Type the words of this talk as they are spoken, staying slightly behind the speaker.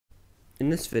In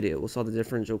this video, we'll solve the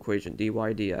differential equation dy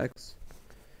dx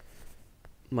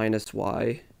minus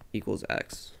y equals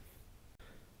x.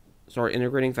 So our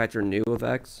integrating factor nu of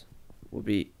x will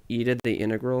be e to the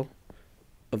integral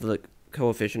of the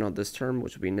coefficient on this term,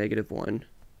 which would be -1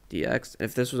 dx. And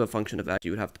if this was a function of x,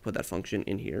 you would have to put that function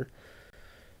in here.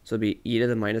 So it'd be e to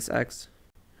the minus x.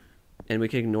 And we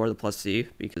can ignore the plus c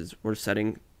because we're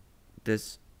setting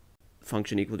this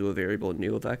function equal to a variable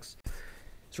nu of x.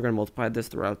 So we're going to multiply this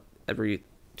throughout every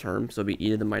term. So it'll be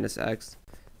e to the minus x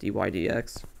dy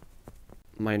dx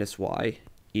minus y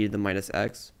e to the minus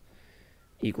x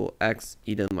equal x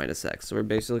e to the minus x. So we're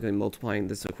basically multiplying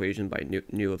this equation by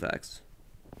nu of x.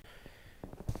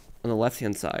 On the left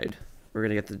hand side, we're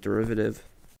going to get the derivative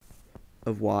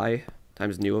of y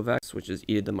times nu of x, which is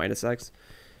e to the minus x.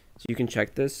 So you can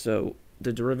check this. So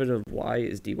the derivative of y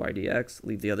is dy dx,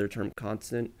 leave the other term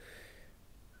constant,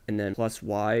 and then plus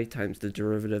y times the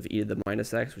derivative e to the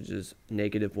minus x, which is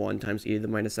 -1 times e to the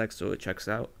minus x, so it checks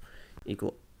out,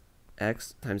 equal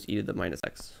x times e to the minus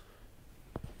x.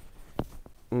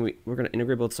 We're going to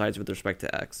integrate both sides with respect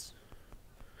to x.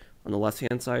 On the left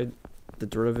hand side, the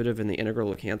derivative and the integral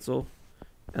will cancel.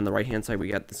 On the right hand side, we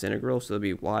get this integral, so it'll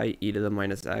be y e to the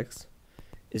minus x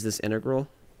is this integral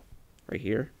right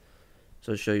here.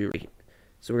 So I'll show you.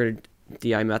 So we're going to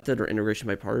DI method, or integration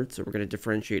by parts. So we're going to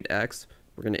differentiate x.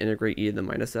 We're going to integrate e to the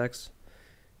minus x.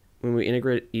 When we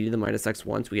integrate e to the minus x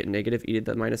once, we get negative e to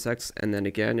the minus x, and then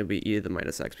again it'll be e to the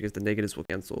minus x because the negatives will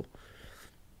cancel.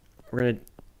 We're going to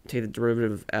take the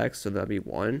derivative of x, so that'll be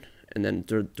 1, and then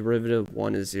the derivative of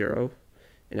 1 is 0,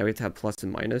 and now we have to have plus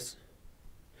and minus.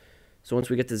 So once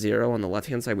we get to 0 on the left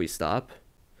hand side, we stop.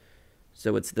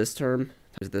 So it's this term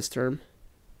times this term,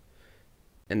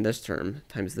 and this term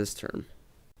times this term.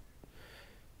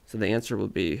 So the answer will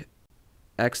be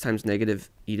x times negative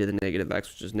e to the negative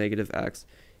x, which is negative x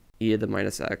e to the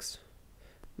minus x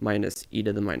minus e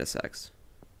to the minus x.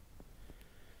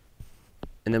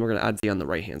 And then we're going to add z on the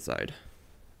right hand side.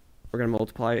 We're going to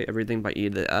multiply everything by e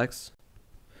to the x.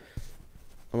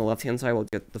 On the left hand side, we'll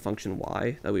get the function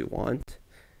y that we want.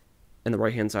 And the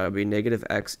right hand side will be negative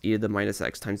x e to the minus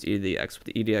x times e to the x. But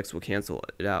the e to the x will cancel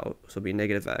it out, so it'll be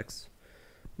negative x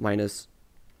minus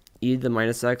e to the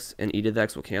minus x, and e to the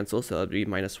x will cancel, so that'll be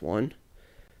 -1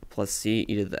 plus c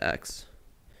e to the x.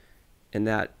 And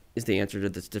that is the answer to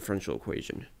this differential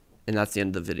equation. And that's the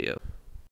end of the video.